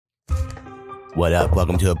What up?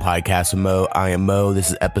 Welcome to a podcast with Mo. I am Mo. This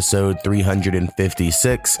is episode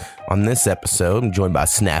 356. On this episode, I'm joined by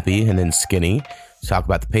Snappy and then Skinny to talk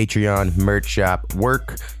about the Patreon, merch shop,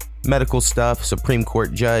 work, medical stuff, Supreme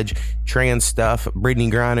Court judge, trans stuff, Brittany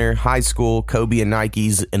Griner, high school, Kobe and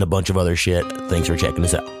Nikes, and a bunch of other shit. Thanks for checking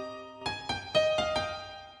us out.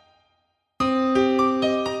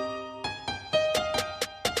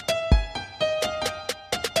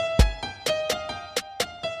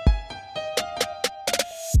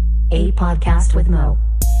 A podcast with Mo.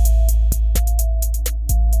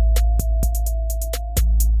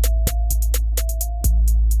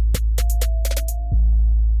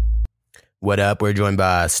 What up? We're joined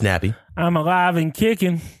by Snappy. I'm alive and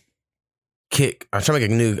kicking. Kick. I was trying to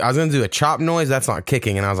make a new. I was going to do a chop noise. That's not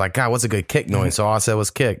kicking. And I was like, God, what's a good kick noise? So all I said was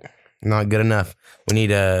kick. Not good enough. We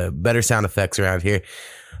need better sound effects around here.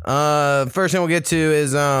 First thing we'll get to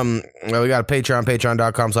is we got a Patreon,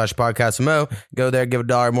 patreon.com/podcastmo. Go there, give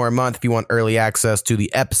 $1 more a month if you want early access to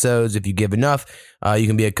the episodes. If you give enough, you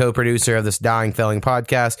can be a co-producer of this dying, failing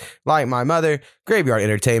podcast, like my mother, Graveyard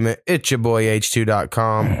Entertainment, it's your boy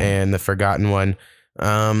H2.com, and the forgotten one.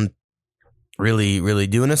 Really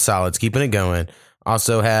doing us solids, keeping it going.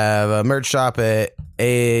 Also have a merch shop at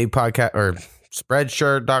a podcast or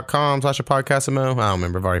spreadshirt.com/podcastmo. I don't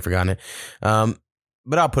remember. I've already forgotten it.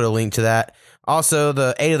 But I'll put a link to that. Also,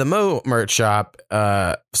 the 8 of the Mo merch shop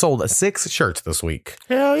sold 6 shirts this week.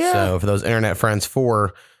 Hell yeah. So for those internet friends,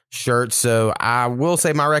 4 shirts. So I will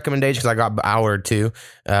say my recommendation, because I got an hour or two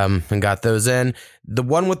and got those in. The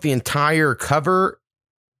one with the entire cover,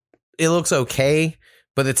 it looks okay,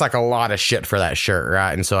 but it's like a lot of shit for that shirt,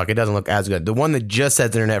 right? And so like it doesn't look as good. The one that just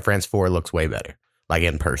says internet friends 4 looks way better, like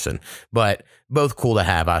in person. But both cool to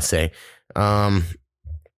have, I say.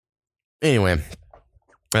 Anyway.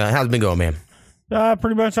 How's it been going, man?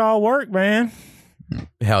 Pretty much all work, man.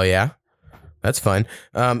 Hell yeah. That's fun.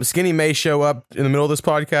 Skinny may show up in the middle of this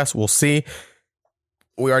podcast. We'll see.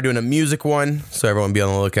 We are doing a music one, so everyone be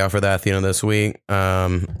on the lookout for that at the end of this week.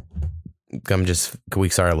 We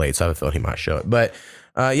started late, so I have a feeling he might show it. But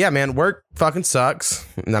yeah, man, work fucking sucks.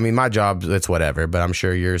 I mean, my job, it's whatever, but I'm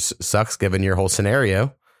sure yours sucks given your whole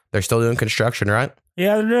scenario. They're still doing construction, right?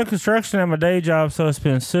 Yeah, they're doing construction at my day job, so it's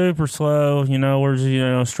been super slow. You know, we're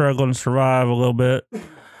just, struggling to survive a little bit.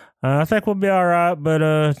 I think we'll be all right, but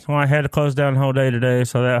I had to close down the whole day today,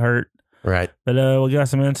 so that hurt. Right. But we got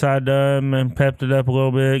some inside done and pepped it up a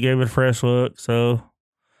little bit, gave it a fresh look. So,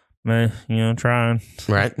 man, trying.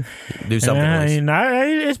 Right. Do something.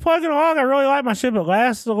 It's plugging along. I really like my shift. It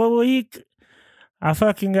lasts a little week. I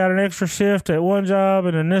fucking got an extra shift at one job,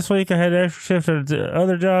 and then this week I had an extra shift at the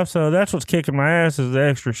other job. So that's what's kicking my ass is the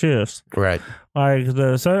extra shifts. Right. I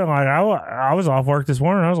was off work this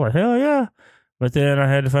morning. I was like, hell yeah. But then I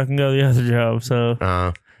had to fucking go to the other job. So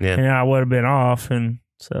yeah, I would have been off. And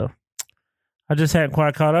so I just hadn't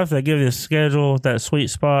quite caught up. They give you a schedule, that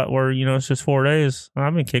sweet spot where, it's just 4 days.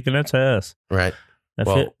 I've been kicking its ass. Right.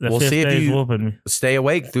 We'll see if you stay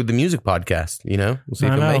awake through the music podcast. We'll see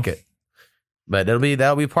if you'll make it. But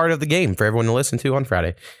that'll be part of the game for everyone to listen to on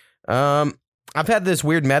Friday. I've had this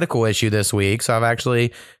weird medical issue this week, so I've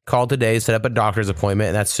actually called today, set up a doctor's appointment,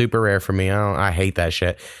 and that's super rare for me. I hate that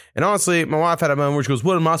shit. And honestly, my wife had a moment where she goes,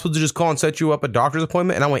 "What, am I supposed to just call and set you up a doctor's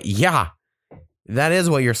appointment?" And I went, "Yeah, that is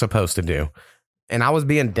what you're supposed to do." And I was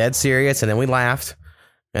being dead serious, and then we laughed,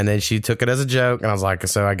 and then she took it as a joke, and I was like,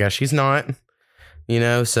 "So I guess she's not,"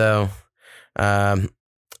 So I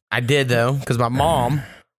did though, because my mom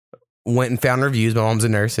went and found reviews. My mom's a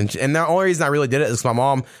nurse, and the only reason I really did it is my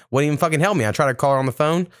mom wouldn't even fucking help me. I tried to call her on the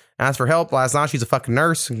phone, ask for help last night. She's a fucking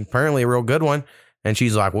nurse, apparently a real good one. And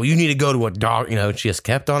she's like, "Well, you need to go to a doctor." She just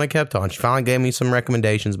kept on. She finally gave me some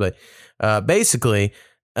recommendations, but basically,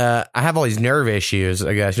 I have all these nerve issues.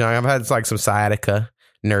 I guess I've had like some sciatica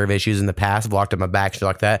nerve issues in the past, blocked up my back, shit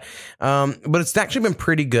like that. But it's actually been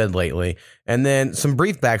pretty good lately. And then some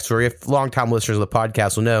brief backstory: if longtime listeners of the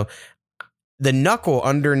podcast will know, the knuckle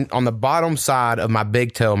on the bottom side of my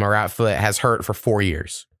big toe, my right foot, has hurt for 4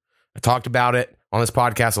 years. I talked about it on this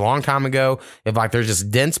podcast a long time ago. If there's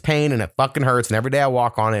just dense pain and it fucking hurts, and every day I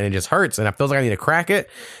walk on it and it just hurts, and I feel like I need to crack it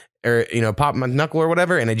or pop my knuckle or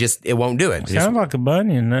whatever, and it won't do it. Sounds like a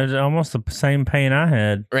bunion. That's almost the same pain I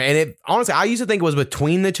had. And honestly, I used to think it was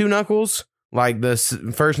between the two knuckles, like the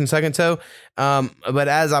first and second toe. But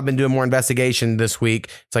as I've been doing more investigation this week,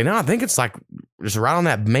 it's like, no, I think it's like just right on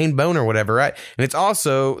that main bone or whatever, right? And it's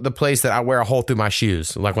also the place that I wear a hole through my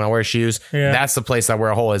shoes. Like when I wear shoes, that's the place I wear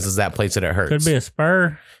a hole is that place that it hurts. Could be a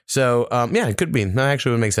spur. So, yeah, it could be. That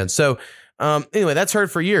actually would make sense. So, anyway, that's hurt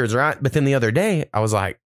for years, right? But then the other day, I was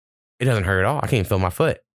like, it doesn't hurt at all. I can't feel my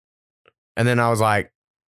foot. And then I was like,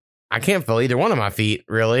 I can't feel either one of my feet,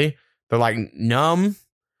 really. They're like numb.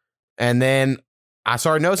 And then I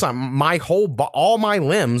started noticing my all my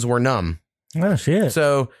limbs were numb. Oh, shit.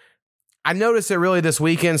 So I noticed it really this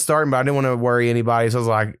weekend starting, but I didn't want to worry anybody. So I was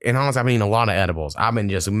like, and honestly, I've been eating a lot of edibles. I've been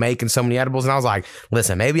just making so many edibles. And I was like,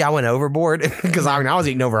 listen, maybe I went overboard because I was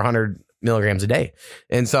eating over 100 milligrams a day.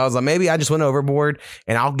 And so I was like, maybe I just went overboard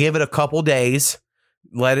and I'll give it a couple days,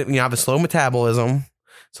 let it, I have a slow metabolism.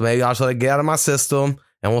 So maybe I'll just let it get out of my system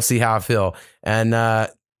and we'll see how I feel. And,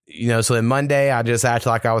 so then Monday, I just acted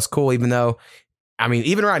like I was cool, even though,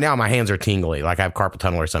 even right now, my hands are tingly, like I have carpal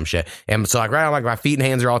tunnel or some shit. And so like right now, like my feet and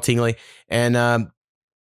hands are all tingly. And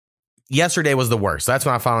yesterday was the worst. That's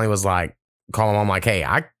when I finally was like, calling mom, like, hey,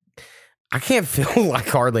 I can't feel like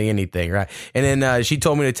hardly anything, right? And then she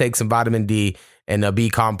told me to take some vitamin D and a B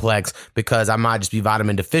complex because I might just be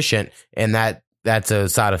vitamin deficient, and that's a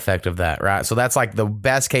side effect of that, right? So that's like the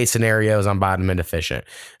best case scenario is I'm vitamin deficient.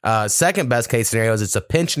 Second best case scenario is it's a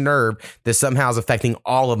pinched nerve that somehow is affecting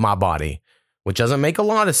all of my body, which doesn't make a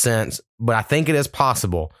lot of sense, but I think it is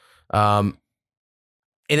possible. And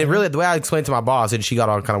it really, the way I explained to my boss, and she got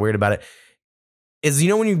all kind of weird about it, is,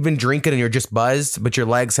 when you've been drinking and you're just buzzed, but your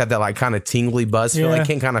legs have that like kind of tingly buzz feel, I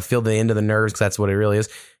can kind of feel the end of the nerves because that's what it really is.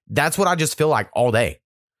 That's what I just feel like all day.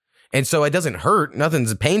 And so it doesn't hurt.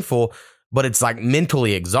 Nothing's painful, but it's like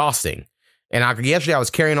mentally exhausting. And yesterday I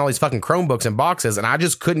was carrying all these fucking Chromebooks and boxes and I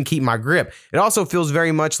just couldn't keep my grip. It also feels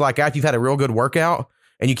very much like after you've had a real good workout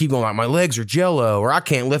and you keep going like, my legs are jello, or I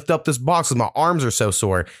can't lift up this box because my arms are so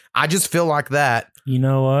sore. I just feel like that. You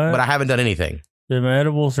know what? But I haven't done anything. The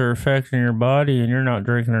edibles are affecting your body and you're not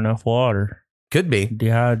drinking enough water. Could be.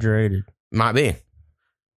 Dehydrated. Might be.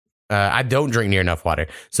 I don't drink near enough water.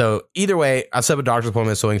 So either way, I set up a doctor's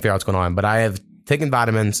appointment so we can figure out what's going on. But I have taken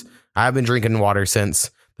vitamins. I have been drinking water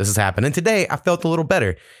since this has happened. And today I felt a little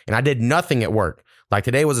better. And I did nothing at work. Like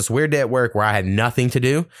today was this weird day at work where I had nothing to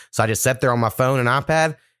do. So I just sat there on my phone and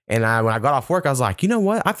iPad. And when I got off work, I was like, you know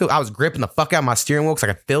what? I was gripping the fuck out of my steering wheel because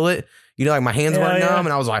I could feel it. Like my hands were numb.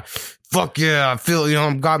 And I was like, fuck yeah, I feel,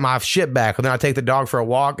 I've got my shit back. And then I take the dog for a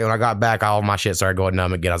walk. And when I got back, all my shit started going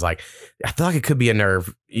numb again. I was like, I feel like it could be a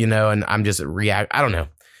nerve, and I'm just I don't know.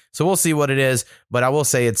 So we'll see what it is. But I will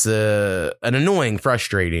say it's an annoying,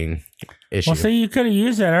 frustrating issue. Well, see, you could have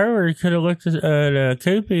used that earlier. You could have looked at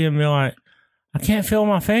Koopy and be like, I can't feel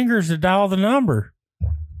my fingers to dial the number.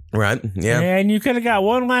 Right. Yeah. And you could have got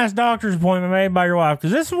one last doctor's appointment made by your wife.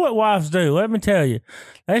 Because this is what wives do. Let me tell you.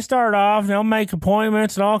 They start off, they'll make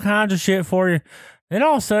appointments and all kinds of shit for you. Then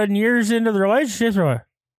all of a sudden, years into the relationship, they're like,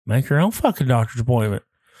 make your own fucking doctor's appointment.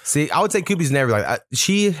 See, I would say Koopy's never like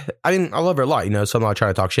I love her a lot, so I'm not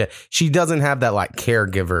trying to talk shit. She doesn't have that like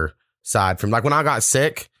caregiver side from like when I got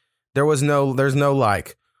sick, there's no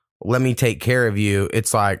like, let me take care of you.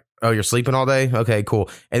 It's like, oh, you're sleeping all day? Okay, cool.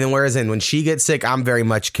 And then whereas when she gets sick, I'm very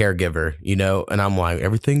much caregiver, and I'm like,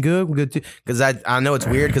 everything good? We're good too. Because I know it's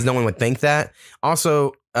weird because no one would think that.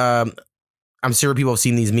 Also, I'm sure people have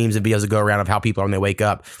seen these memes and videos that go around of how people are when they wake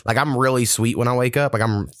up. Like, I'm really sweet when I wake up. Like,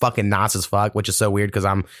 I'm fucking nice as fuck, which is so weird because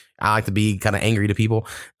I like to be kind of angry to people.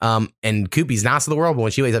 And Koopy's nice to the world, but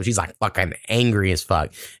when she wakes up, she's like fucking angry as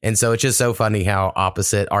fuck. And so it's just so funny how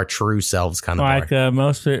opposite our true selves kind of like, are.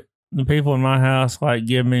 Most of the people in my house, like,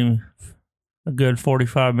 give me a good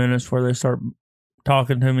 45 minutes before they start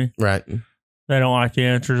talking to me. Right. They don't like the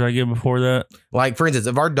answers I give before that. Like, for instance,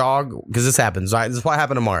 if our dog, because this happens, right? This is what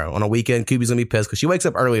happened tomorrow. On a weekend, Koopy's going to be pissed because she wakes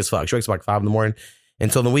up early as fuck. She wakes up like 5 a.m.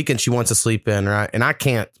 And so on the weekend, she wants to sleep in, right? And I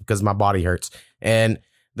can't because my body hurts. And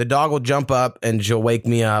the dog will jump up and she'll wake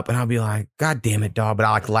me up and I'll be like, God damn it, dog. But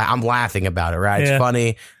I'm laughing about it, right? Yeah. It's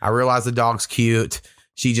funny. I realize the dog's cute.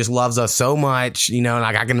 She just loves us so much, and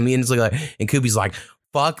like I can immediately like, and Koopy's like,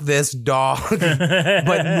 fuck this dog.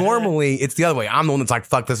 But normally it's the other way. I'm the one that's like,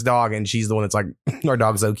 fuck this dog. And she's the one that's like, our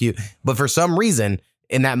dog's so cute. But for some reason,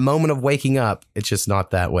 in that moment of waking up, it's just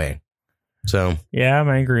not that way. So, yeah, I'm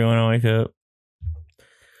angry when I wake up.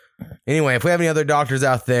 Anyway, if we have any other doctors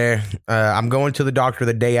out there, I'm going to the doctor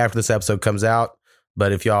the day after this episode comes out.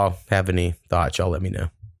 But if y'all have any thoughts, y'all let me know.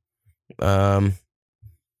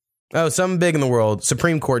 Something big in the world.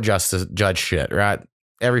 Supreme Court judge shit, right?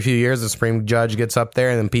 Every few years, the Supreme Judge gets up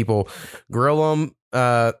there and then people grill him.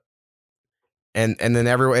 And then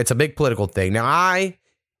it's a big political thing. Now, I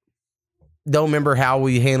don't remember how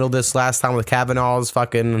we handled this last time with Kavanaugh's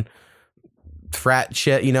fucking frat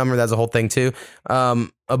shit. Remember that's a whole thing too.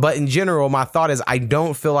 But in general, my thought is I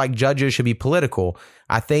don't feel like judges should be political.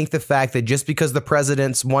 I think the fact that just because the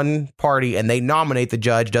president's one party and they nominate the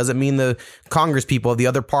judge doesn't mean the Congress people of the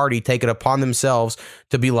other party take it upon themselves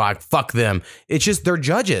to be like, fuck them. It's just they're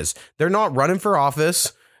judges. They're not running for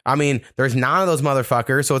office. I mean, there's 9 of those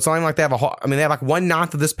motherfuckers, so it's not even like they have they have like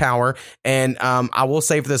 1/9 of this power. And I will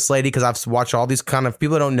say for this lady, because I've watched all these kind of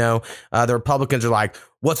people that don't know, the Republicans are like,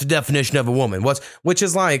 what's the definition of a woman? Which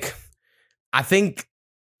is like, I think,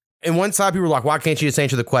 in one side, people are like, why can't you just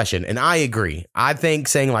answer the question? And I agree. I think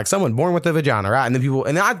saying like someone born with a vagina, right? And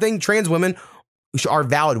then I think trans women are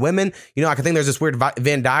valid women. You know, I can think there's this weird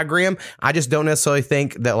Venn diagram. I just don't necessarily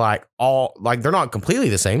think that they're not completely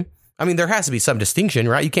the same. I mean, there has to be some distinction,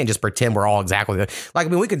 right? You can't just pretend we're all exactly like, I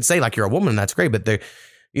mean, we can say like you're a woman and that's great, but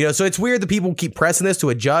so it's weird that people keep pressing this to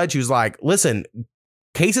a judge who's like, listen,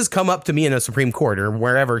 cases come up to me in a Supreme Court or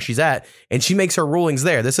wherever she's at, and she makes her rulings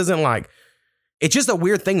there. This isn't like, it's just a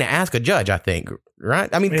weird thing to ask a judge, I think, right?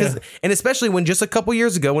 I mean, and especially when just a couple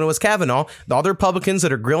years ago, when it was Kavanaugh, the other Republicans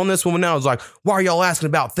that are grilling this woman now is like, why are y'all asking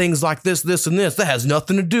about things like this, this, and this? That has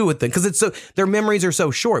nothing to do with it. Because their memories are so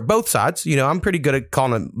short. Both sides, I'm pretty good at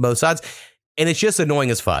calling it both sides. And it's just annoying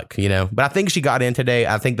as fuck, But I think she got in today.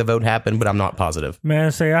 I think the vote happened, but I'm not positive.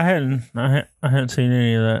 Man, see, I hadn't seen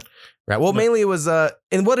any of that. Right. Well, mainly it was,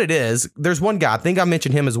 and what it is, there's one guy, I think I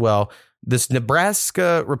mentioned him as well. This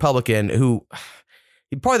Nebraska Republican who,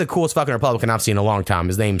 he's probably the coolest fucking Republican I've seen in a long time.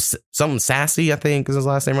 His name's something Sassy, I think is his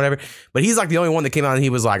last name or whatever. But he's like the only one that came out and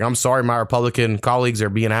he was like, I'm sorry, my Republican colleagues are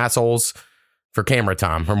being assholes for camera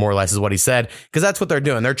time, or more or less is what he said. Because that's what they're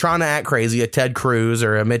doing. They're trying to act crazy, a Ted Cruz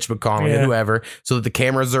or a Mitch McConnell or whoever, so that the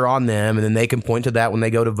cameras are on them and then they can point to that when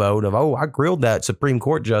they go to vote of, oh, I grilled that Supreme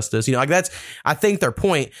Court justice. Like that's, I think their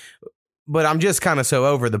point. But I'm just kind of so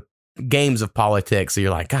over the games of politics. So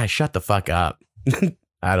you're like, guys, shut the fuck up.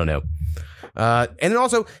 I don't know. And then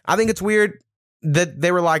also, I think it's weird that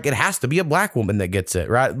they were like, it has to be a black woman that gets it,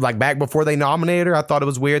 right? Like back before they nominated her, I thought it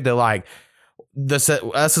was weird that like us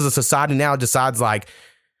as a society now decides like,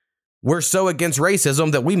 we're so against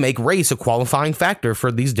racism that we make race a qualifying factor for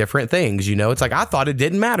these different things. It's like, I thought it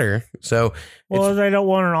didn't matter. So, well, they don't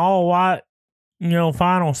want an all white,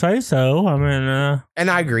 final say so. I mean, and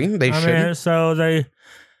I agree. They should. So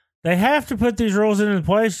they have to put these rules into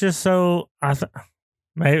place just so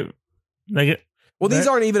maybe they get. Well, these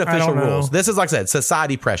aren't even official rules. This is, like I said,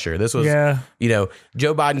 society pressure. This was,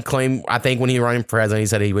 Joe Biden claimed, I think when he ran for president, he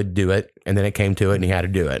said he would do it, and then it came to it, and he had to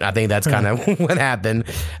do it. I think that's kind of what happened.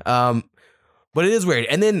 But it is weird.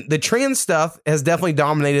 And then the trans stuff has definitely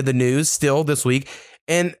dominated the news still this week.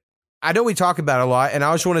 And I know we talk about it a lot, and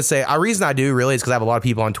I just want to say, the reason I do really is because I have a lot of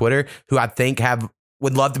people on Twitter who I think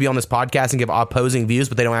would love to be on this podcast and give opposing views,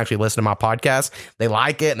 but they don't actually listen to my podcast. They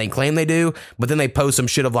like it and they claim they do, but then they post some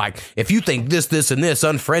shit of like, if you think this, this, and this,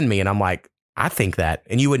 unfriend me. And I'm like, I think that,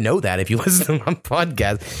 and you would know that if you listen to my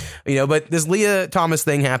podcast, but this Leah Thomas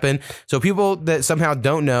thing happened. So people that somehow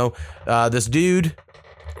don't know, this dude,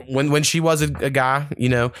 when she was a guy,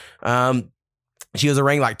 she was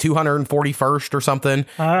ranked like 241st or something.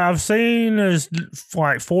 I've seen there's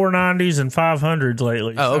like 490s and 500s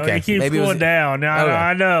lately. Oh, okay. So it keeps going down. Now,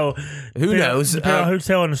 I know. Who knows? Depending on who's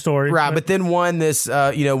telling the story. Right. But then won this,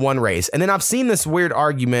 one race. And then I've seen this weird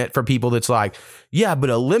argument for people that's like, yeah, but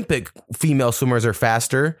Olympic female swimmers are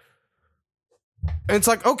faster. And it's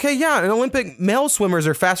like, okay, yeah, and Olympic male swimmers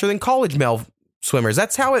are faster than college male swimmers.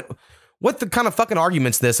 That's how what the kind of fucking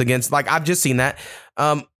argument's this against? Like, I've just seen that.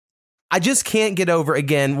 I just can't get over,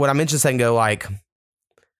 again, what I mentioned a second ago, like,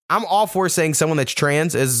 I'm all for saying someone that's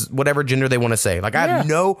trans is whatever gender they want to say. Like, I have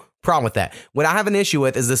no problem with that. What I have an issue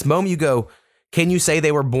with is this moment you go, can you say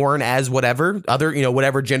they were born as whatever,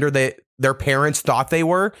 whatever gender their parents thought they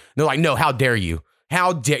were? And they're like, no, how dare you?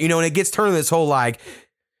 How dare, and it gets turned into this whole, like,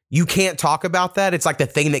 you can't talk about that. It's like the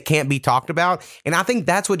thing that can't be talked about. And I think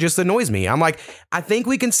that's what just annoys me. I'm like, I think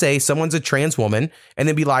we can say someone's a trans woman and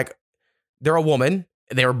then be like, they're a woman.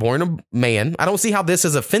 They were born a man. I don't see how this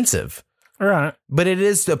is offensive. All right. But it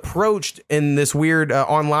is approached in this weird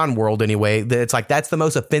online world anyway, that it's like, that's the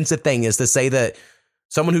most offensive thing, is to say that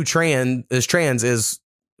someone who is trans.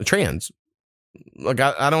 Like,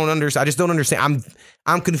 I don't understand. I just don't understand.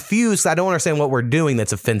 I'm confused. I don't understand what we're doing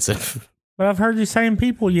that's offensive. But I've heard these same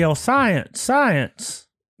people yell, science, science.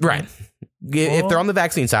 Right. If they're on the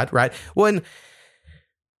vaccine side, right? Well,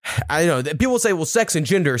 I know that people say, well, sex and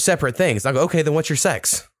gender are separate things. I go, okay, then what's your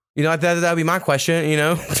sex? That would be my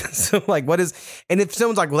question, So, like, what is, and if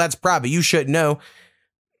someone's like, well, that's private, you shouldn't know.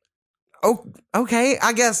 Oh, okay,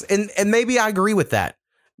 I guess. And maybe I agree with that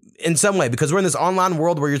in some way, because we're in this online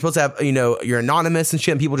world where you're supposed to have, you're anonymous and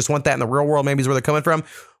shit, and people just want that in the real world, maybe is where they're coming from.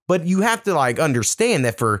 But you have to, like, understand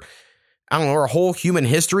that for, I don't know, our whole human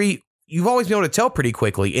history, you've always been able to tell pretty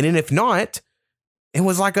quickly. And then if not, it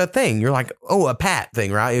was like a thing. You're like, oh, a pat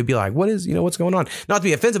thing, right? It'd be like, what is, what's going on? Not to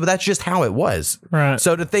be offensive, but that's just how it was. Right.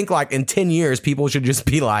 So to think like in 10 years, people should just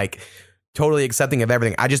be like, totally accepting of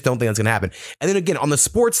everything. I just don't think that's going to happen. And then again, on the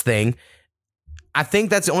sports thing, I think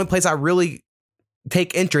that's the only place I really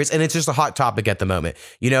take interest, and it's just a hot topic at the moment,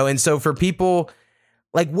 And so for people,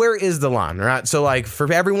 like, where is the line, right? So, like,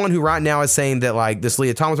 for everyone who right now is saying that, like, this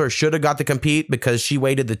Lia Thomas should have got to compete because she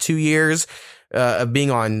waited the 2 years of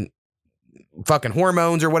being on fucking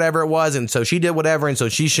hormones or whatever it was, and so she did whatever, and so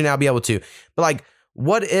she should now be able to. But, like,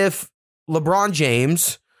 what if LeBron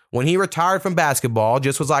James, when he retired from basketball,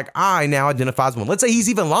 just was like, I now identify as one? Let's say he's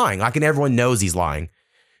even lying, like, and everyone knows he's lying.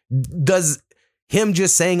 Does him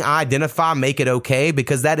just saying I identify make it okay?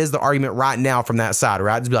 Because that is the argument right now from that side,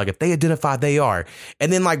 right? Just be like, if they identify, they are.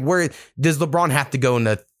 And then, like, where does LeBron have to go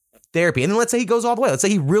into therapy? And then let's say he goes all the way. Let's say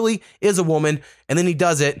he really is a woman, and then he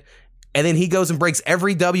does it, and then he goes and breaks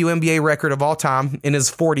every WNBA record of all time in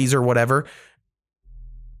his 40s or whatever.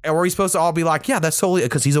 Or are we supposed to all be like, yeah, that's totally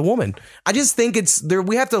because he's a woman? I just think it's there.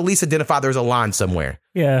 We have to at least identify there's a line somewhere.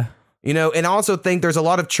 Yeah. And I also think there's a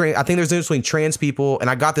lot of I think there's a difference between trans people, and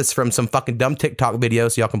I got this from some fucking dumb TikTok video,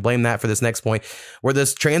 so y'all can blame that for this next point, where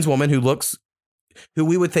this trans woman who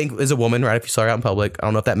we would think is a woman, right? If you saw her out in public, I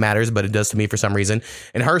don't know if that matters, but it does to me for some reason.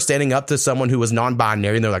 And her standing up to someone who was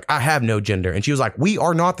non-binary, and they're like, I have no gender. And she was like, we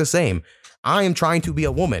are not the same. I am trying to be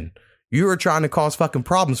a woman. You are trying to cause fucking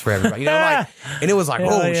problems for everybody. And it was like,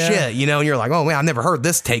 shit, and you're like, oh man, I've never heard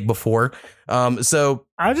this take before. So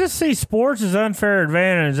I just see sports as unfair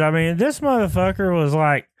advantage. I mean, this motherfucker was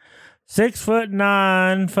like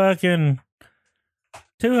 6'9", fucking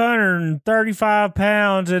 235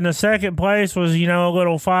 pounds, and the second place was, a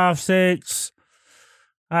little 5'6".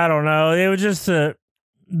 I don't know. It was just the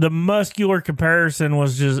muscular comparison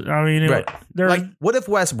was just, I mean, right. Like, what if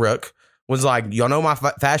Westbrook was like, y'all know my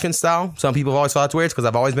fashion style? Some people have always thought it's weird because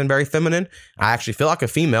I've always been very feminine. I actually feel like a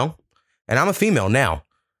female, and I'm a female now.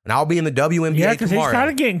 And I'll be in the WNBA yeah, because he's kind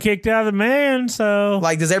of getting kicked out of the man, so...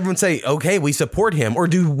 Like, does everyone say, okay, we support him? Or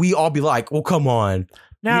do we all be like, well, come on.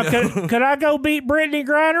 Now, could I go beat Brittany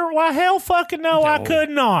Griner? Why, hell fucking no, I could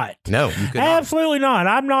not. No, you could Absolutely not.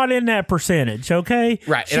 I'm not in that percentage, okay?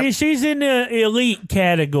 Right. She's in the elite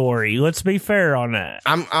category. Let's be fair on that.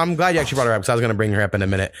 I'm glad you actually brought her up because I was going to bring her up in a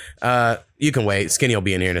minute. You can wait. Skinny will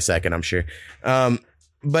be in here in a second, I'm sure.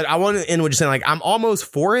 But I want to end with just saying, like, I'm almost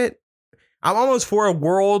for it. I'm almost for a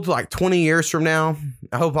world like 20 years from now.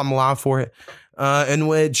 I hope I'm alive for it. In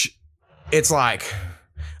which it's like,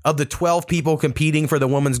 of the 12 people competing for the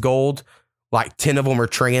women's gold, like 10 of them are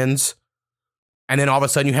trans. And then all of a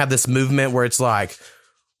sudden you have this movement where it's like,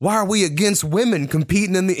 why are we against women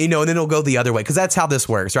competing in the, and then it'll go the other way. Cause that's how this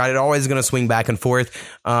works, right? It always is going to swing back and forth.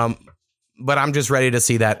 But I'm just ready to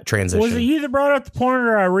see that transition. Was it you that brought up the point,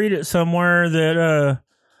 or I read it somewhere that,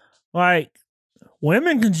 like,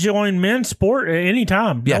 women can join men's sport at any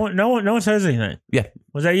time. Yeah. No one says anything. Yeah.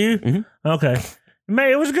 Was that you? Mm-hmm. Okay. Man,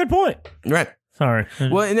 it was a good point. Right. Sorry.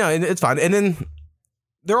 Well, no, it's fine. And then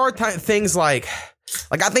there are things like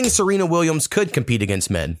I think Serena Williams could compete against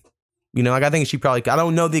men. Like, I think she probably, I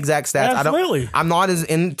don't know the exact stats. Absolutely. I'm not as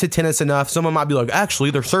into tennis enough. Someone might be like, actually,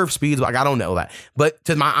 their serve speeds, like, I don't know that. But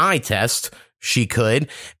to my eye test, she could.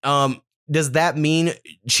 Does that mean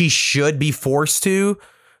she should be forced to?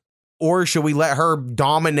 Or should we let her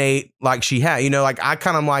dominate like she had? Like, I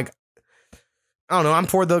kind of like, I don't know, I'm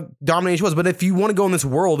for the domination was. But if you want to go in this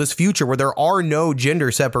world, this future where there are no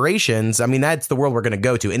gender separations, I mean, that's the world we're going to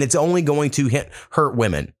go to. And it's only going to hurt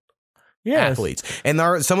women. Yes. Athletes. And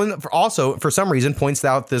there are someone also, for some reason, points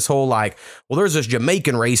out this whole like, well, there's this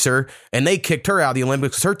Jamaican racer and they kicked her out of the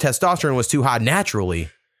Olympics because her testosterone was too high naturally.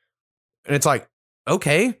 And it's like,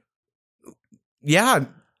 okay. Yeah.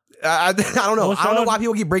 I don't know. I don't know why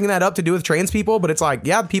people keep bringing that up to do with trans people, but it's like,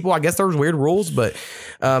 yeah, people, I guess there's weird rules, but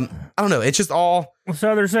I don't know. It's just all.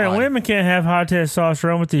 So they're saying women can't have high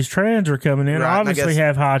testosterone, but these trans are coming in. Right, obviously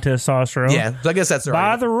have high testosterone. Yeah. So I guess that's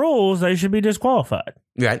by the rules, they should be disqualified.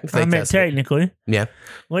 Right. I mean, technically. Yeah.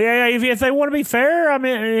 Well, yeah. If they want to be fair, I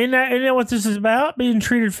mean, isn't that what this is about? Being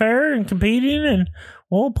treated fair and competing, and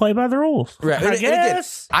we'll play by the rules. Right. I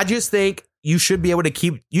guess. Again, I just think you should be able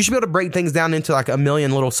to break things down into like a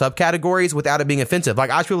million little subcategories without it being offensive. Like,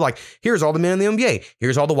 I feel like, here's all the men in the NBA.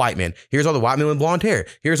 Here's all the white men. Here's all the white men with blonde hair.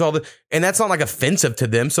 And that's not like offensive to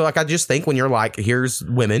them. So like, I just think when you're like, here's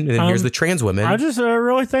women and then here's the trans women. I just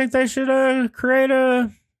really think they should create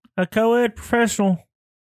a co-ed professional.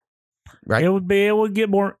 Right. It would probably get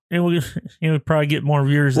more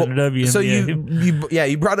viewers than the WNBA. So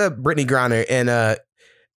you brought up Brittany Griner, and,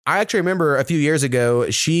 I actually remember a few years ago,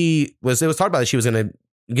 it was talked about that she was going to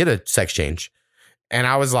get a sex change. And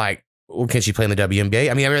I was like, well, can she play in the WNBA?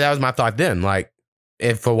 I mean, that was my thought then. Like,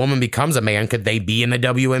 if a woman becomes a man, could they be in the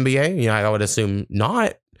WNBA? I would assume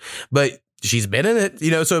not. But she's been in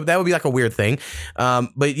it, so that would be like a weird thing.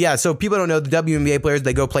 But yeah, so people don't know the WNBA players,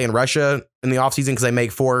 they go play in Russia in the offseason because they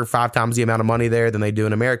make 4 or 5 times the amount of money there than they do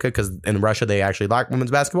in America, because in Russia they actually like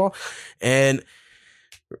women's basketball. And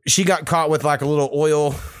she got caught with like a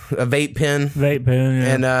little a vape pen.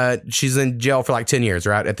 Yeah. And she's in jail for like 10 years,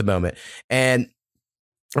 right, at the moment. And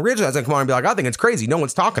originally I was going to come on and be like, I think it's crazy. No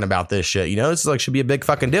one's talking about this shit. This is like should be a big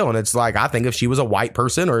fucking deal. And it's like, I think if she was a white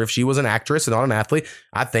person or if she was an actress and not an athlete,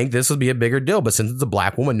 I think this would be a bigger deal. But since it's a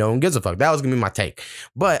black woman, no one gives a fuck. That was going to be my take.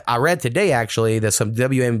 But I read today, actually, that some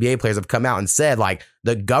WNBA players have come out and said, like,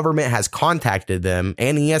 the government has contacted them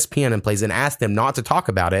and ESPN and plays and asked them not to talk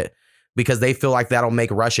about it because they feel like that'll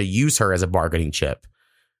make Russia use her as a bargaining chip.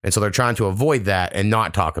 And so they're trying to avoid that and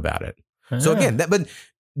not talk about it. So again,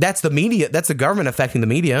 that's the media. That's the government affecting the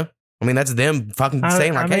media. I mean, that's them fucking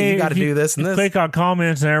saying like, hey, you got to do this and this. Click on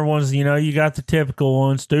comments and everyone's, you got the typical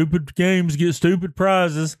one. Stupid games get stupid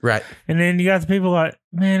prizes. Right. And then you got the people like,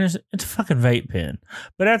 man, it's a fucking vape pen.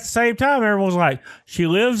 But at the same time, everyone's like, she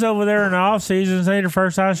lives over there in the off season. It's ain't the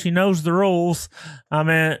first time she knows the rules. I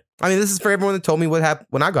mean, this is for everyone that told me what happened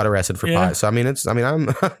when I got arrested for pot. So, I'm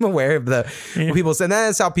aware of the people saying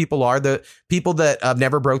that's how people are. The people that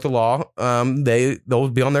never broke the law, they'll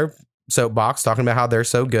be on their soapbox talking about how they're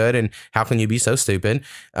so good and how can you be so stupid.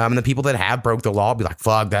 And the people that have broke the law be like,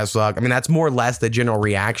 fuck, that's fuck. That's more or less the general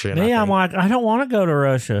reaction. Yeah, I'm like, I don't want to go to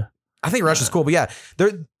Russia. I think Russia's cool, but yeah,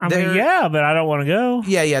 but I don't want to go.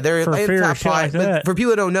 Yeah, they're for fear of shit like that. But for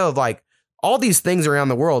people that don't know, like, all these things around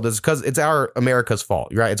the world is because it's our America's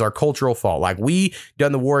fault, right? It's our cultural fault. Like, we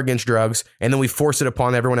done the war against drugs and then we force it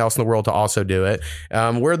upon everyone else in the world to also do it.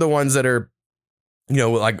 We're the ones that are,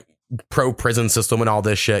 like pro prison system and all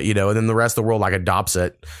this shit, and then the rest of the world like adopts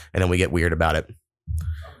it and then we get weird about it.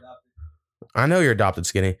 I know you're adopted,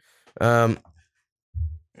 Skinny.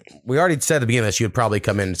 We already said at the beginning that you would probably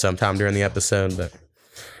come in sometime during the episode, but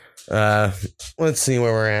let's see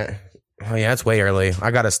where we're at. Oh, yeah, it's way early.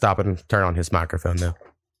 I got to stop and turn on his microphone, though.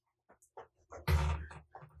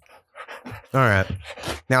 All right.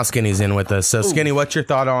 Now Skinny's in with us. So, Skinny, what's your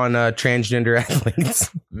thought on transgender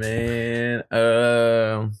athletes? Man,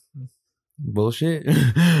 bullshit.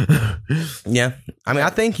 Yeah. I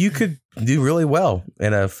think you could do really well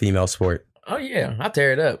in a female sport. Oh, yeah. I'll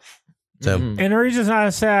tear it up. So, And the reason I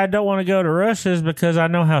say I don't want to go to Russia is because I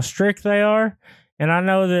know how strict they are. And I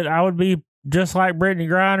know that I would be just like Brittany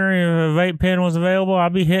Griner. If a vape pen was available,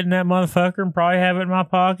 I'd be hitting that motherfucker and probably have it in my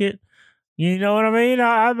pocket. You know what I mean?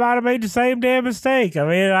 I might have made the same damn mistake.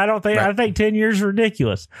 I think 10 years is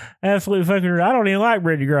ridiculous. Absolutely fucking. I don't even like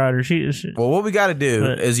Brittany Griner. She well, what we got to do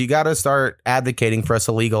is you got to start advocating for us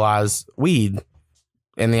to legalize weed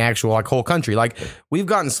in the actual whole country. Like, we've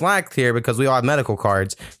gotten slacked here because we all have medical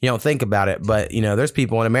cards. You don't think about it, but there's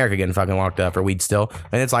people in America getting fucking locked up for weed still,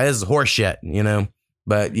 and it's like, this is horse shit,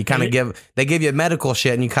 But you kind of they give you medical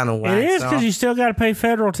shit and you kind of It is because you still got to pay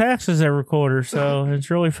federal taxes every quarter, so it's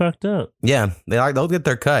really fucked up. Yeah, they'll get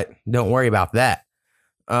their cut. Don't worry about that.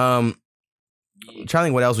 I'm trying to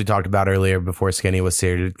think what else we talked about earlier before Skinny was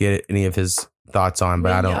here to get any of his thoughts on,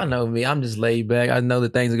 but I don't. Y'all know me. I'm just laid back. I know the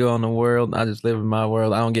things that go on in the world. I just live in my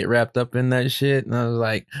world. I don't get wrapped up in that shit. And I was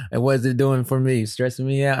like, and what is it doing for me? Stressing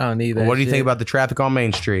me out? I don't need that. What do you think about the traffic on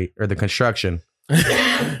Main Street or the construction?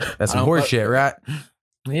 That's some horse shit, right?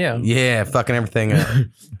 Yeah. Yeah, fucking everything up.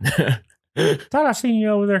 Thought I seen you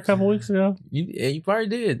over there a couple weeks ago. You probably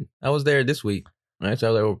did. I was there this week. I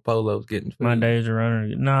saw there were polos getting food. My days are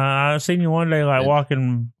running. Nah, I seen you one day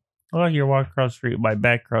walking. Like you're walking across the street,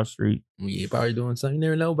 back across the street. You probably doing something. You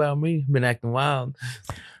never know about me. Been acting wild.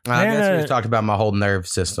 I guess we just talked about my whole nerve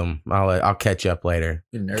system. I'll catch you up later.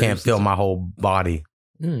 Can't feel my whole body.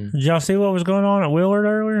 Did y'all see what was going on at Willard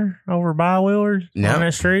earlier? Over by Willard? No. On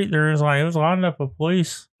that street? It was lined up with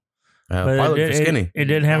police. Probably for Skinny. It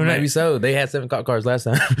didn't have enough. Maybe so. They had 7 cop cars last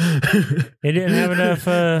time. It didn't have enough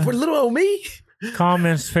for little old me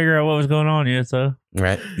comments to figure out what was going on yet, so.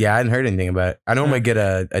 Right. Yeah, I hadn't heard anything about it. I normally get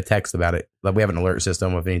a text about it. Like, we have an alert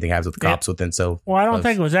system if anything happens with the cops within so. Well, I don't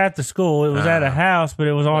think it was at the school. It was at a house, but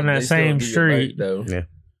it was on that same street. Yeah.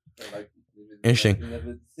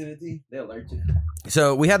 Interesting.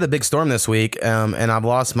 So we had the big storm this week, and I've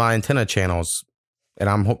lost my antenna channels, and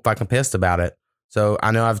I'm fucking pissed about it. So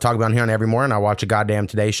I know I've talked about it here on every morning. I watch a goddamn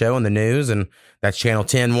Today Show in the news, and that's channel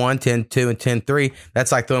 10-1, 10-2, and 10-3.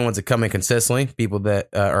 That's like the only ones that come in consistently, people that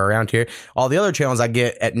are around here. All the other channels I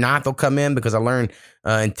get at night, they'll come in because I learned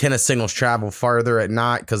antenna signals travel farther at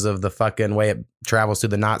night because of the fucking way it travels through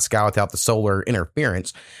the night sky without the solar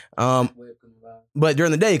interference. But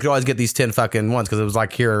during the day, you could always get these 10 fucking ones because it was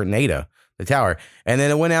like here in Ada. the tower. And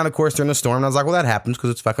then it went out, of course, during the storm. And I was like, well, that happens because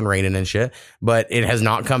it's fucking raining and shit. But it has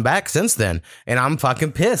not come back since then. And I'm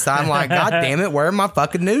fucking pissed. I'm like, God damn it, where's my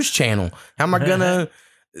fucking news channel? How am I gonna,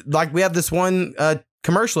 like, we have this one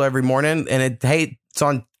commercial every morning, and it's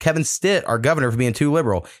on Kevin Stitt, our governor, for being too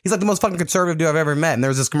liberal. He's like the most fucking conservative dude I've ever met. And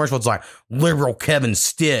there's this commercial. It's like, liberal Kevin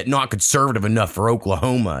Stitt, not conservative enough for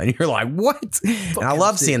Oklahoma. And you're like, what? And I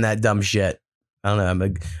love seeing that dumb shit. I don't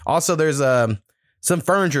know. Also, there's some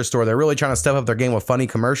furniture store. They're really trying to step up their game with funny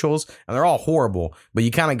commercials. And they're all horrible. But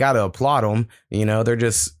you kind of got to applaud them. You know, they're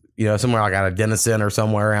just, you know, somewhere like out of Denison or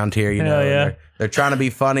somewhere around here. You know, yeah. They're trying to be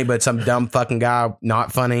funny, but some dumb fucking guy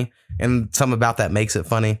not funny. And something about that makes it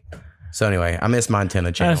funny. So anyway, I miss my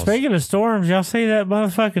antenna channels. Speaking of storms, y'all see that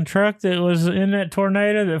motherfucking truck that was in that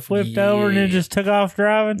tornado that flipped over and then just took off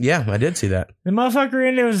driving? Yeah, I did see that. The motherfucker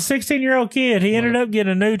in there was a 16-year-old kid. He ended up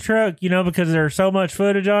getting a new truck, you know, because there's so much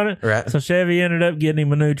footage on it. Right. So Chevy ended up getting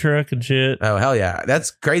him a new truck and shit. Oh, hell yeah.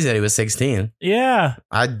 That's crazy that he was 16. Yeah.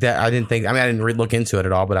 I didn't think, I mean, I didn't look into it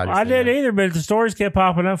at all, but I didn't either, but the stories kept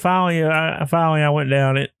popping up. Finally, I went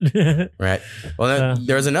down it. Right. Well,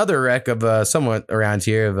 there was another wreck of someone around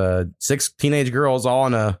here of 6 teenage girls all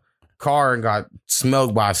in a car and got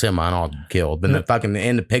smoked by a semi and all killed. Then the fucking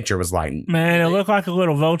end of the picture was like, man, it looked like a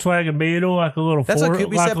little Volkswagen Beetle, like a little. That's what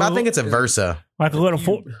Koopy said, but I think it's a Versa. Like a little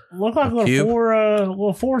look like a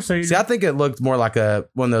little four-seater. See, I think it looked more like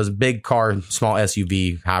one of those big car, small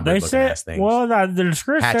SUV hybrid looking ass things. Well, the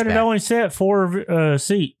description said it only set 4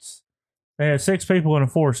 seats. They had 6 people in a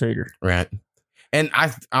 4-seater. Right. And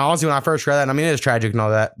I honestly, when I first read that, I mean, it is tragic and all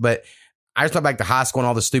that, but I just thought back to high school and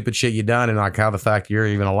all the stupid shit you done and like how the fact you're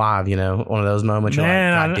even alive, you know, one of those moments. You're like,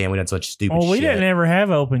 God damn, we done such stupid shit. Well, we didn't ever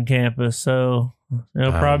have open campus, so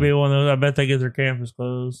it'll probably be one of those. I bet they get their campus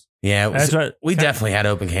closed. Yeah, we definitely had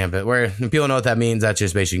open campus. Where people know what that means, that's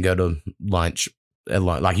just basically go to lunch.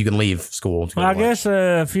 Like you can leave school. Well, I guess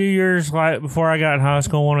a few years like before I got in high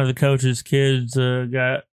school, one of the coach's kids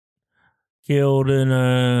got killed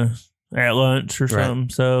at lunch or something.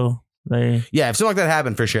 Right. So if something like that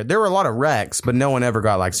happened, for sure. There were a lot of wrecks, but no one ever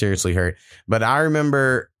got like seriously hurt. But I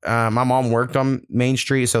remember my mom worked on Main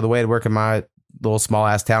Street, so the way to work in my little small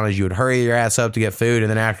ass town is you would hurry your ass up to get food, and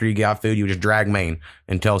then after you got food, you would just drag Main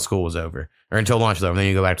until school was over or until lunch was over. Then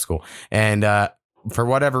you go back to school. And for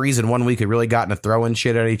whatever reason, one week we really got into throwing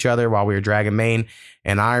shit at each other while we were dragging Main.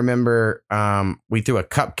 And I remember we threw a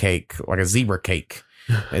cupcake, like a zebra cake,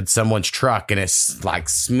 at someone's truck, and it's like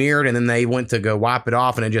smeared, and then they went to go wipe it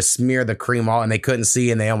off and it just smeared the cream all, and they couldn't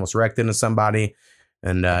see, and they almost wrecked into somebody.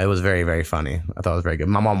 And it was very, very funny. I thought it was very good.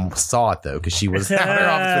 My mom saw it though, because she was out her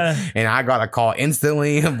office, and I got a call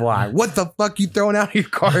instantly. I'm like, "What the fuck you throwing out of your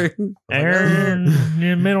car?" Aaron,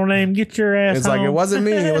 your middle name, get your ass. It's home. like, it wasn't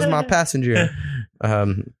me; it was my passenger.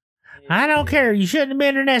 I don't care. You shouldn't have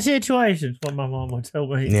been in that situation. That's what my mom would tell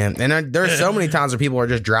me. Yeah, and there's so many times where people are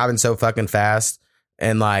just driving so fucking fast.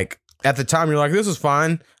 And like at the time, you're like, this is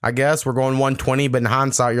fine. I guess we're going 120. But in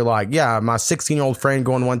hindsight, you're like, yeah, my 16-year-old friend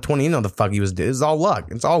going 120. You know the fuck he was doing. It's all luck.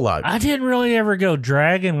 It's all luck. I didn't really ever go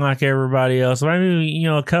dragging like everybody else. Maybe,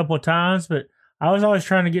 a couple of times. But I was always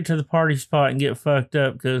trying to get to the party spot and get fucked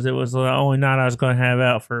up because it was the only night I was going to have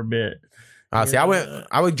out for a bit. See,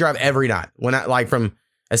 I would drive every night. When I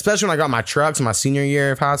especially when I got my trucks in my senior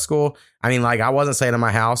year of high school. I mean, like, I wasn't staying in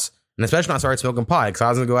my house. And especially when I started smoking pot, because I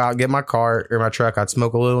was going to go out and get my car or my truck. I'd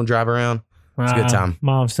smoke a little and drive around. It's a good time.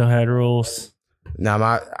 Mom still had rules. No,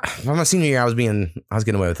 my senior year, I was getting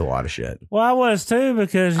away with a lot of shit. Well, I was too,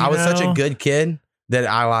 because I was such a good kid that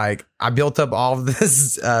I built up all of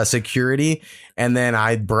this security, and then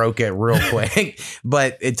I broke it real quick.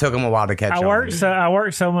 But it took them a while to catch on. I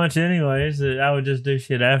worked so much anyways that I would just do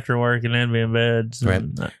shit after work and then be in bed. So.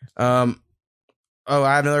 Right. Oh,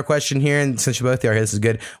 I have another question here, and since you both are here, this is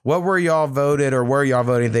good. What were y'all voted, or were y'all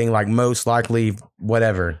voting anything like most likely,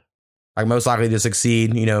 whatever, like most likely to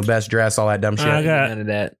succeed? Best dress, all that dumb shit. I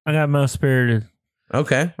got most spirited.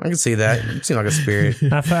 Okay, I can see that. You seem like a spirit.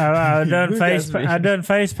 I done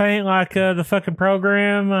face paint like the fucking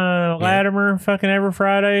program Latimer fucking every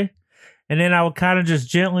Friday, and then I would kind of just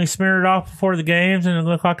gently smear it off before the games, and it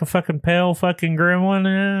looked like a fucking pale fucking gremlin.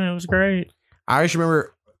 Yeah, it was great. I just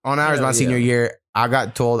remember on ours my senior year, I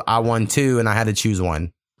got told I won 2 and I had to choose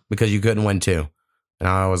one because you couldn't win 2. And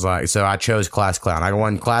I was like, so I chose class clown. I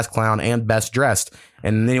won class clown and best dressed.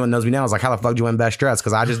 And anyone knows me now is like, how the fuck do you win best dressed?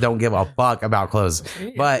 Because I just don't give a fuck about clothes.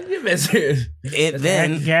 But khakis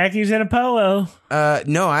and a polo.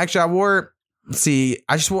 No, actually I wore. See,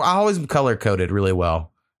 I always color coded really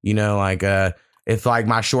well. If like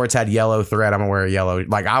my shorts had yellow thread, I'm gonna wear a yellow.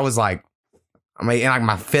 Like I was like.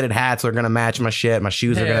 My fitted hats are gonna match my shit. My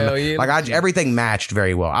shoes are gonna everything matched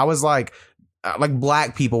very well. I was like like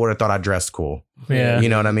black people would have thought I dressed cool. Yeah. You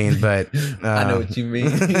know what I mean? But I know what you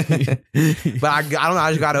mean. but I don't know.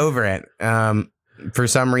 I just got over it. For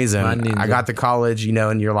some reason, I got to college, you know,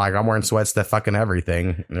 and you're like, I'm wearing sweats to fucking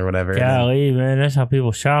everything or whatever. Golly, man, that's how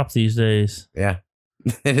people shop these days. Yeah,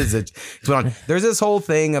 it is. There's this whole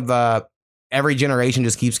thing of every generation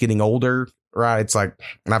just keeps getting older, right? It's like,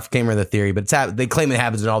 and I can't remember the theory, but they claim it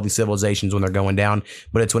happens in all these civilizations when they're going down,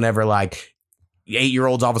 but it's whenever like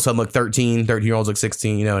 8-year-olds all of a sudden look 13, 13-year-olds look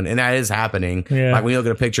 16, you know, and that is happening. Yeah. Like when you look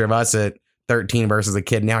at a picture of us at 13 versus a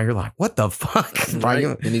kid now, you're like, what the fuck? Right?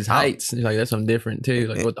 And these heights, you're like, that's something different too.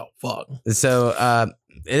 Like, what the fuck? So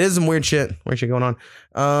it is some weird shit going on.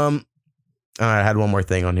 All right, I had one more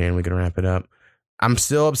thing on here and we can wrap it up. I'm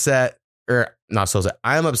still upset, or not so upset.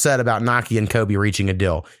 I am upset about Nike and Kobe reaching a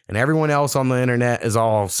deal, and everyone else on the internet is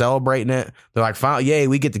all celebrating it. They're like, yay,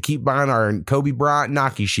 we get to keep buying our Kobe Bryant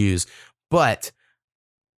Nike shoes. But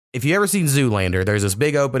if you ever seen Zoolander, there's this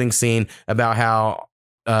big opening scene about how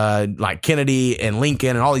like Kennedy and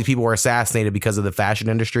Lincoln and all these people were assassinated because of the fashion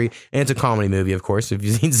industry. And it's a comedy movie, of course, if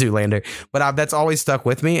you've seen Zoolander. But that's always stuck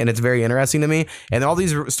with me, and it's very interesting to me. And all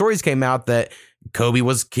these stories came out that Kobe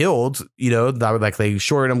was killed, you know, like they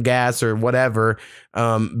shorted him gas or whatever,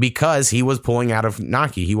 because he was pulling out of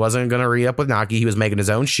Nike. He wasn't going to re-up with Nike. He was making his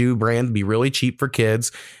own shoe brand, be really cheap for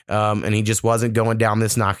kids. And he just wasn't going down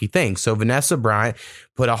this Nike thing. So Vanessa Bryant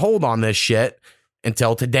put a hold on this shit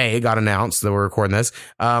until today. It got announced that we're recording this,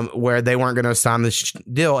 where they weren't going to sign this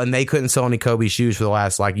deal, and they couldn't sell any Kobe shoes for the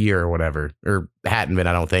last like year or whatever, or hadn't been,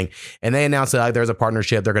 I don't think. And they announced that like, there's a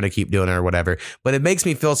partnership, they're going to keep doing it or whatever. But it makes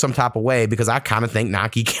me feel some type of way because I kind of think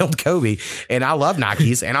Nike killed Kobe, and I love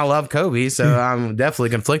Nikes and I love Kobe, so I'm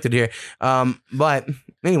definitely conflicted here. But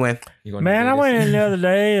anyway, man, I went in the other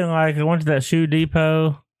day and like I went to that Shoe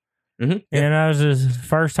Depot. Mm-hmm. And I was just,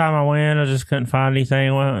 first time I went, I just couldn't find anything.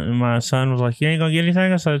 And my son was like, you ain't gonna get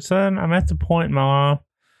anything? I said, son, I'm at the point in my life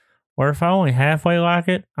where if I only halfway like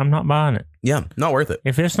it, I'm not buying it. Yeah, not worth it.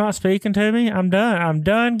 If it's not speaking to me, I'm done. I'm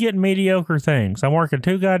done getting mediocre things. I'm working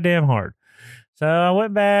too goddamn hard. So I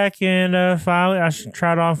went back and finally I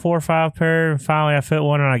tried on 4 or 5 pair, and finally I fit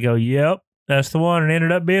one and I go, yep, that's the one. And it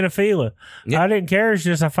ended up being a Fila. Yep. I didn't care. It's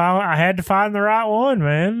just I had to find the right one,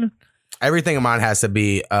 man. Everything of mine has to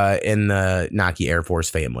be in the Nike Air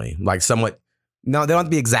Force family. Like somewhat, no, they don't have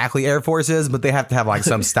to be exactly Air Forces, but they have to have like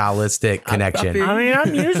some stylistic connection. I mean,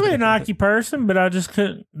 I'm usually a Nike person, but I just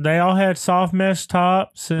couldn't. They all had soft mesh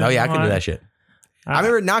tops. And oh, yeah, I can do that shit. I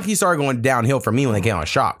remember Nike started going downhill for me when they came on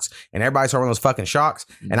Shocks, and everybody started wearing those fucking Shocks,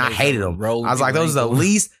 and I hated them. I was like, those are the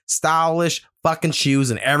least stylish fucking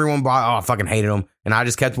shoes, and everyone bought. Oh, I fucking hated them, and I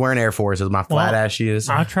just kept wearing Air Forces, my flat ass shoes.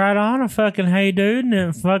 I tried on a fucking Hey Dude, and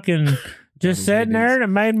it fucking just sitting there, and it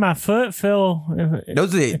made my foot feel.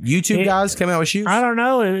 Those are the YouTube guys coming out with shoes. I don't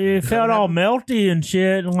know. It felt all melty and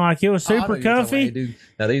shit, and like it was super comfy.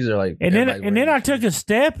 Now these are like, and then I took a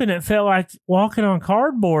step, and it felt like walking on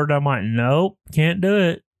cardboard. I'm like, nope, can't do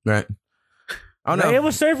it. Right. Oh no, it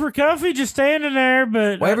was super comfy just standing there.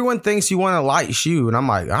 But everyone thinks you want a light shoe, and I'm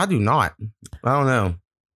like, I do not. I don't know.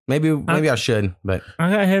 Maybe I should, but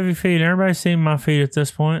I got heavy feet. Everybody's seen my feet at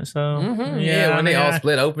this point, so when they all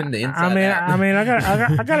split open the inside. I mean, I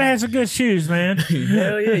gotta have some good shoes, man.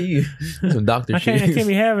 Hell yeah, you some doctor shoes. I can't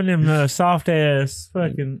be having them soft ass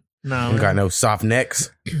fucking. No, we got no soft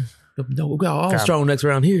necks. No, we got all strong necks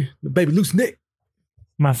around here. The baby loose neck.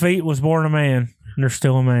 My feet was born a man. And they're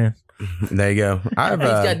still a man. There you go. He's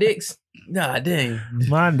got dicks. Nah, dang.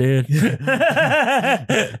 Mine did. Yeah,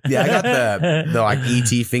 I got the like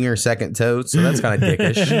ET finger second toe, so that's kind of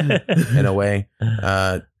dickish in a way.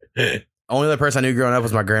 Only other person I knew growing up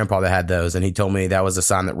was my grandpa that had those, and he told me that was a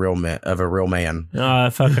sign of a real man. Oh,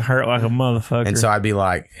 it fucking hurt like a motherfucker. And so I'd be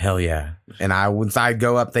like, hell yeah. And I'd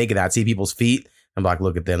go up thinking I'd see people's feet. I'm like,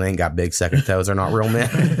 look at them. They ain't got big second toes. They're not real men.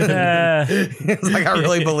 It's like I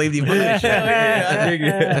really believed he was.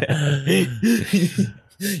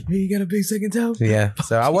 You got a big second toe? Yeah.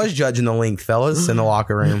 So I was judging the length, fellas, in the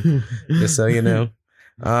locker room. Just so you know.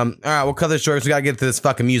 All right, we'll cut this short. We got to get to this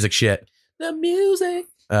fucking music shit. The music.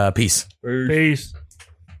 Peace. Peace.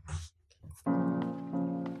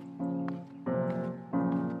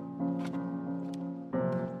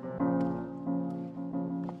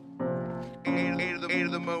 Eight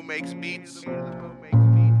of the Mo makes beats.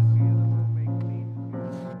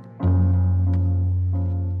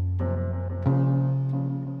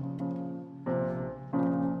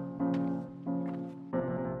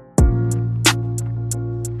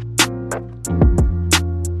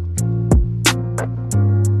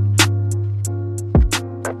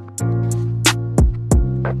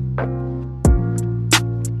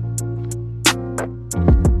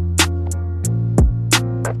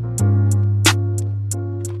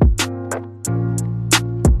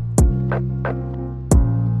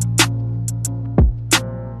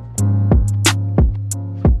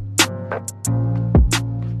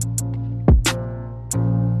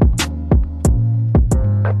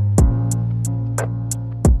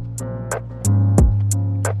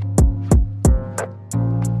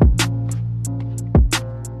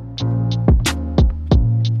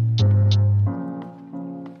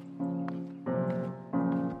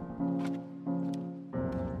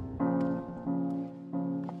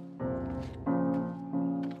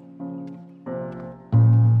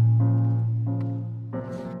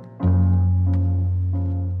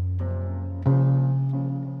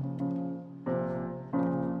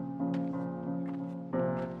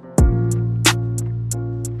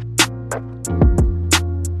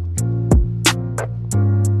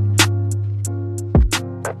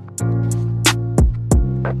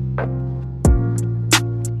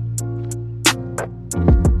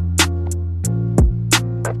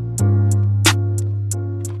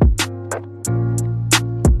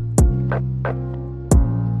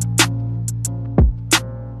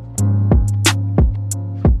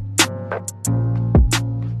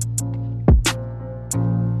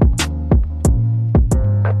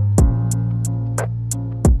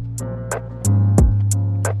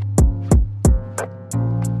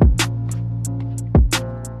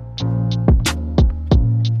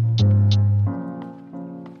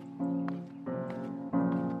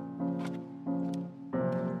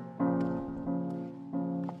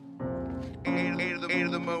 Hater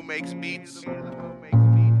the Mo makes beats.